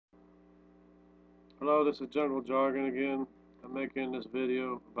Hello, this is General Jargon again. I'm making this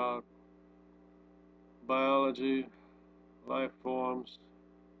video about biology, life forms,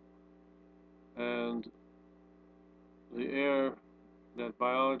 and the error that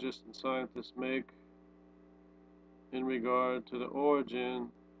biologists and scientists make in regard to the origin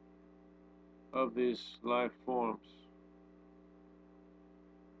of these life forms.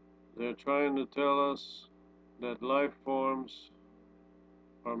 They're trying to tell us that life forms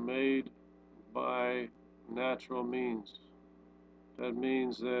are made by natural means. That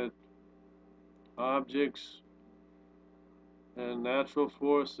means that objects and natural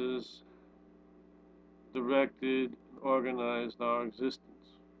forces directed and organized our existence.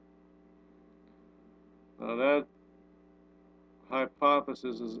 Now that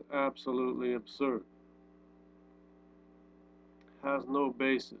hypothesis is absolutely absurd. Has no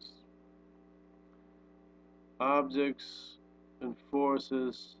basis. Objects and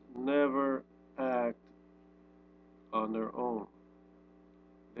forces never act on their own.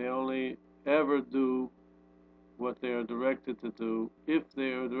 They only ever do what they are directed to do if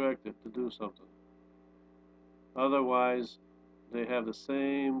they are directed to do something. Otherwise, they have the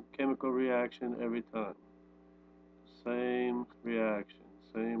same chemical reaction every time. Same reaction,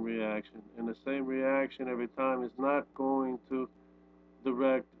 and the same reaction every time is not going to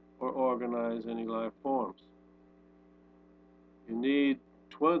direct or organize any life forms. You need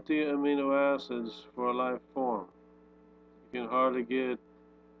 20 amino acids for a life form. You can hardly get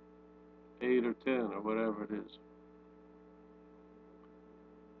 8 or 10 or whatever it is.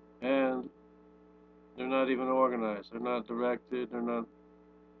 And they're not even organized. They're not directed. They're not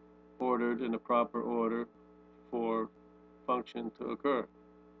ordered in the proper order for function to occur,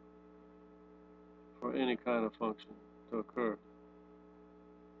 for any kind of function to occur.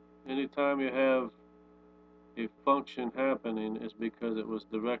 Anytime you have a function happening, is because it was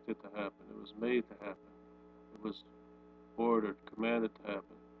directed to happen. It was made to happen. It was ordered, commanded to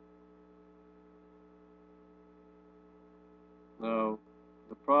happen. Now,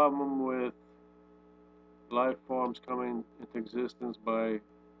 the problem with life forms coming into existence by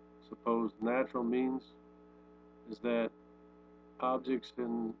supposed natural means is that objects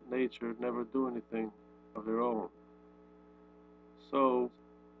in nature never do anything of their own. So,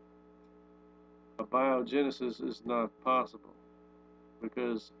 abiogenesis is not possible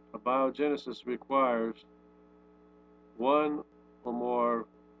because abiogenesis requires one or more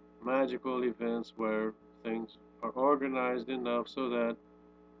magical events where things are organized enough so that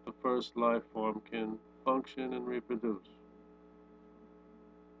the first life form can function and reproduce.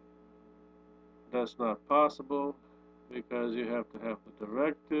 That's not possible because you have to have the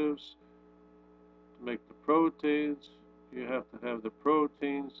directives to make the proteins. You have to have the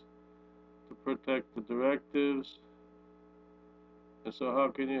proteins to protect the directives. And so how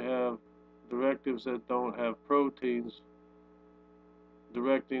can you have directives that don't have proteins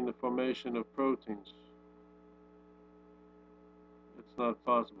directing the formation of proteins? It's not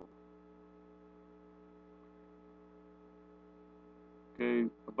possible. Okay,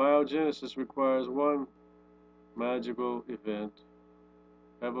 abiogenesis requires one magical event.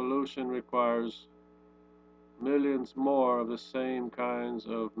 Evolution requires millions more of the same kinds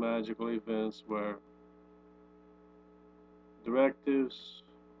of magical events where directives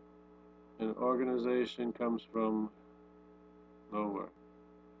and organization comes from nowhere.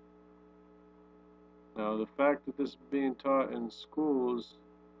 Now, the fact that this is being taught in schools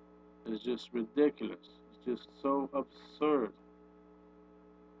is just ridiculous. It's just so absurd.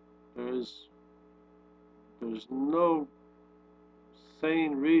 There's no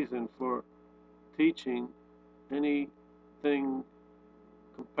sane reason for teaching anything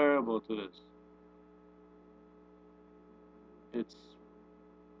comparable to this. It's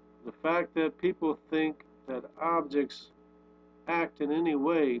the fact that people think that objects act in any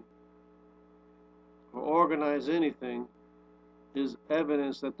way or organize anything is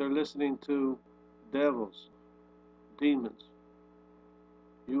evidence that they're listening to devils, demons.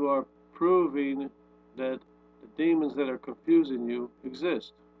 You are proving that the demons that are confusing you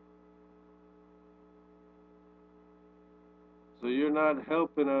exist. So you're not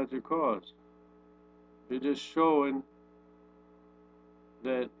helping out your cause. You're just showing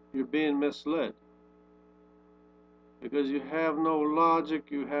that you're being misled. Because you have no logic,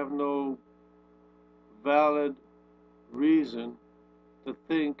 you have no valid reason to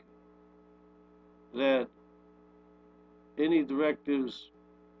think that any directives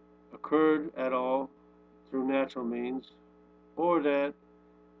occurred at all through natural means, or that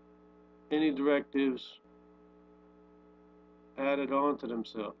any directives added on to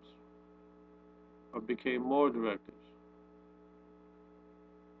themselves or became more directives.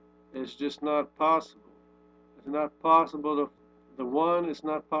 It's just not possible. It's not possible the one, it's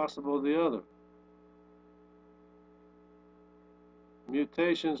not possible the other.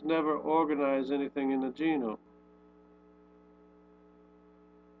 Mutations never organize anything in the genome.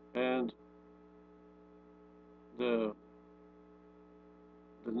 And the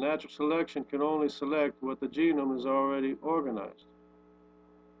natural selection can only select what the genome is already organized.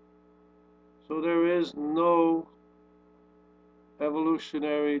 So there is no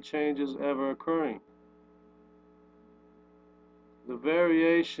evolutionary changes ever occurring. The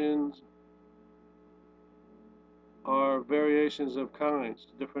variations are variations of kinds,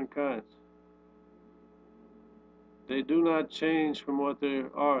 different kinds. They do not change from what they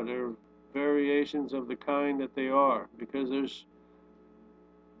are. They're variations of the kind that they are, because there's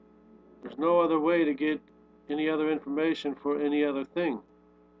no other way to get any other information for any other thing.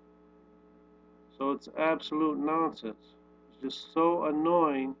 So it's absolute nonsense. It's just so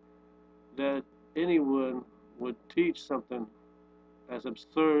annoying that anyone would teach something as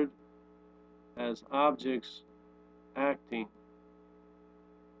absurd as objects acting.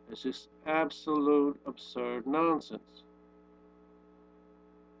 It's just absolute absurd nonsense.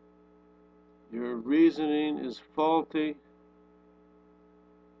 Your reasoning is faulty,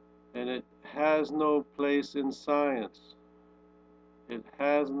 and it has no place in science. It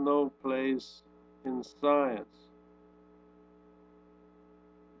has no place in science.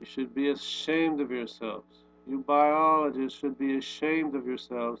 You should be ashamed of yourselves. You biologists should be ashamed of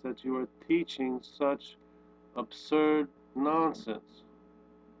yourselves that you are teaching such absurd nonsense.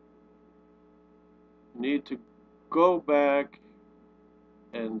 You need to go back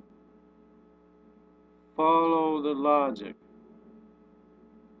and follow the logic.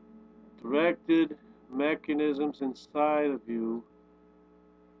 Directed mechanisms inside of you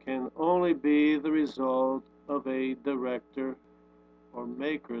can only be the result of a director or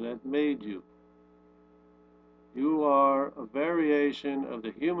maker that made you. You are a variation of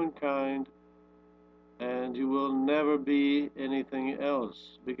the humankind, and you will never be anything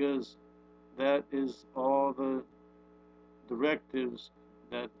else, because that is all the directives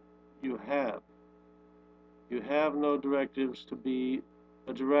that you have. You have no directives to be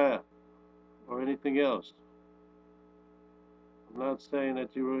a giraffe or anything else. I'm not saying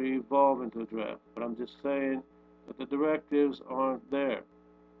that you will evolve into a giraffe, but I'm just saying that the directives aren't there.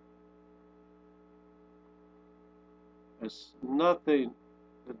 It's nothing.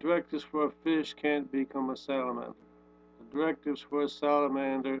 The directives for a fish can't become a salamander. The directives for a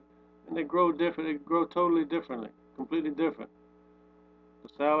salamander, and they grow different, they grow totally differently, completely different. The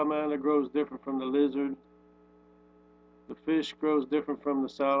salamander grows different from the lizard. The fish grows different from the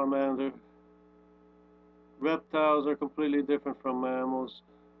salamander. Reptiles are completely different from mammals.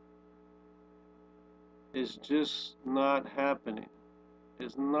 It's just not happening.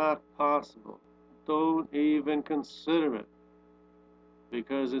 It's not possible. Don't even consider it,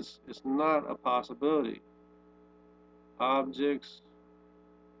 because it's not a possibility. Objects,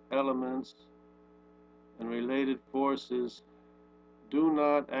 elements, and related forces do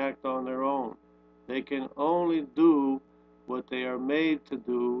not act on their own. They can only do what they are made to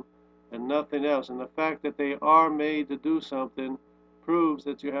do and nothing else. And the fact that they are made to do something proves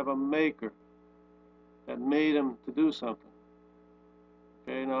that you have a maker that made them to do something.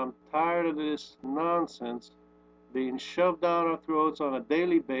 Okay, now I'm tired of this nonsense being shoved down our throats on a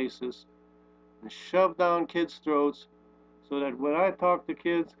daily basis, and shoved down kids' throats, so that when I talk to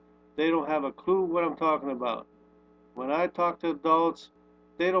kids, they don't have a clue what I'm talking about. When I talk to adults,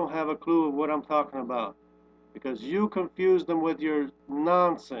 they don't have a clue of what I'm talking about, because you confuse them with your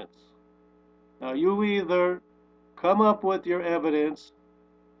nonsense. Now you either come up with your evidence,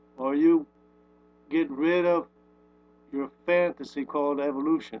 or you get rid of your fantasy called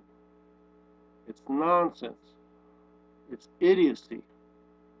evolution. It's nonsense. It's idiocy.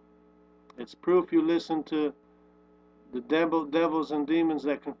 It's proof you listen to the devils and demons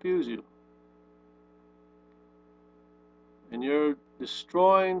that confuse you. And you're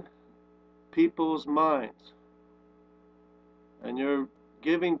destroying people's minds. And you're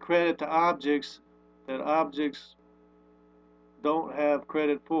giving credit to objects that objects don't have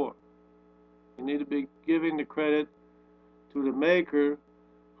credit for. You need to be giving the credit to the maker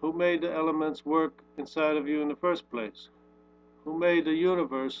who made the elements work inside of you in the first place, who made the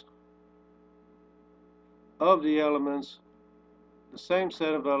universe of the elements, the same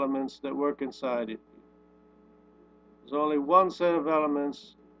set of elements that work inside it. There's only one set of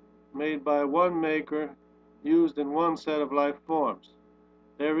elements made by one maker, used in one set of life forms.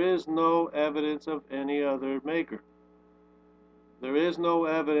 There is no evidence of any other maker. There is no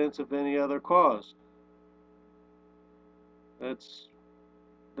evidence of any other cause. That's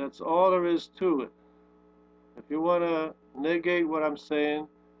That's all there is to it. If you want to negate what I'm saying,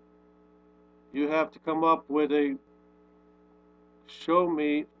 you have to come up with show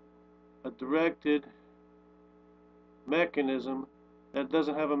me a directed mechanism that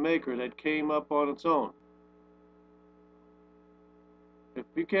doesn't have a maker, that came up on its own. If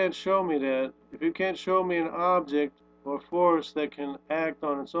you can't show me that, if you can't show me an object or force that can act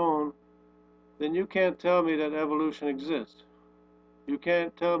on its own, then you can't tell me that evolution exists. You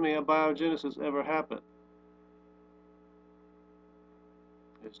can't tell me abiogenesis ever happened.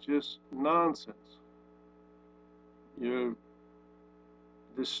 It's just nonsense. You're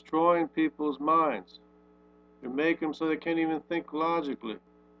destroying people's minds. You make them so they can't even think logically.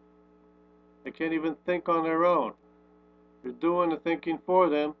 They can't even think on their own. You're doing the thinking for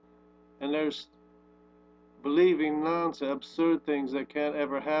them, and they're believing nonsense, absurd things that can't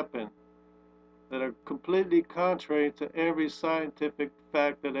ever happen, that are completely contrary to every scientific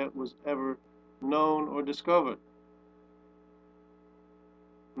fact that was ever known or discovered.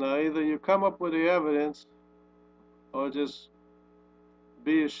 Now, either you come up with the evidence or just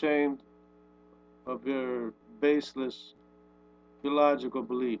be ashamed of your baseless theological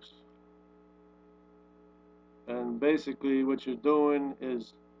beliefs. And basically what you're doing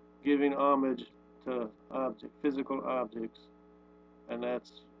is giving homage to physical objects, and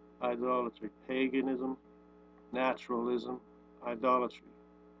that's idolatry, paganism, naturalism, idolatry,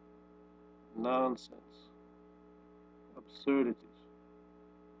 nonsense, absurdities.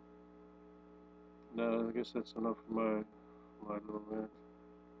 Now, I guess that's enough for my little rant.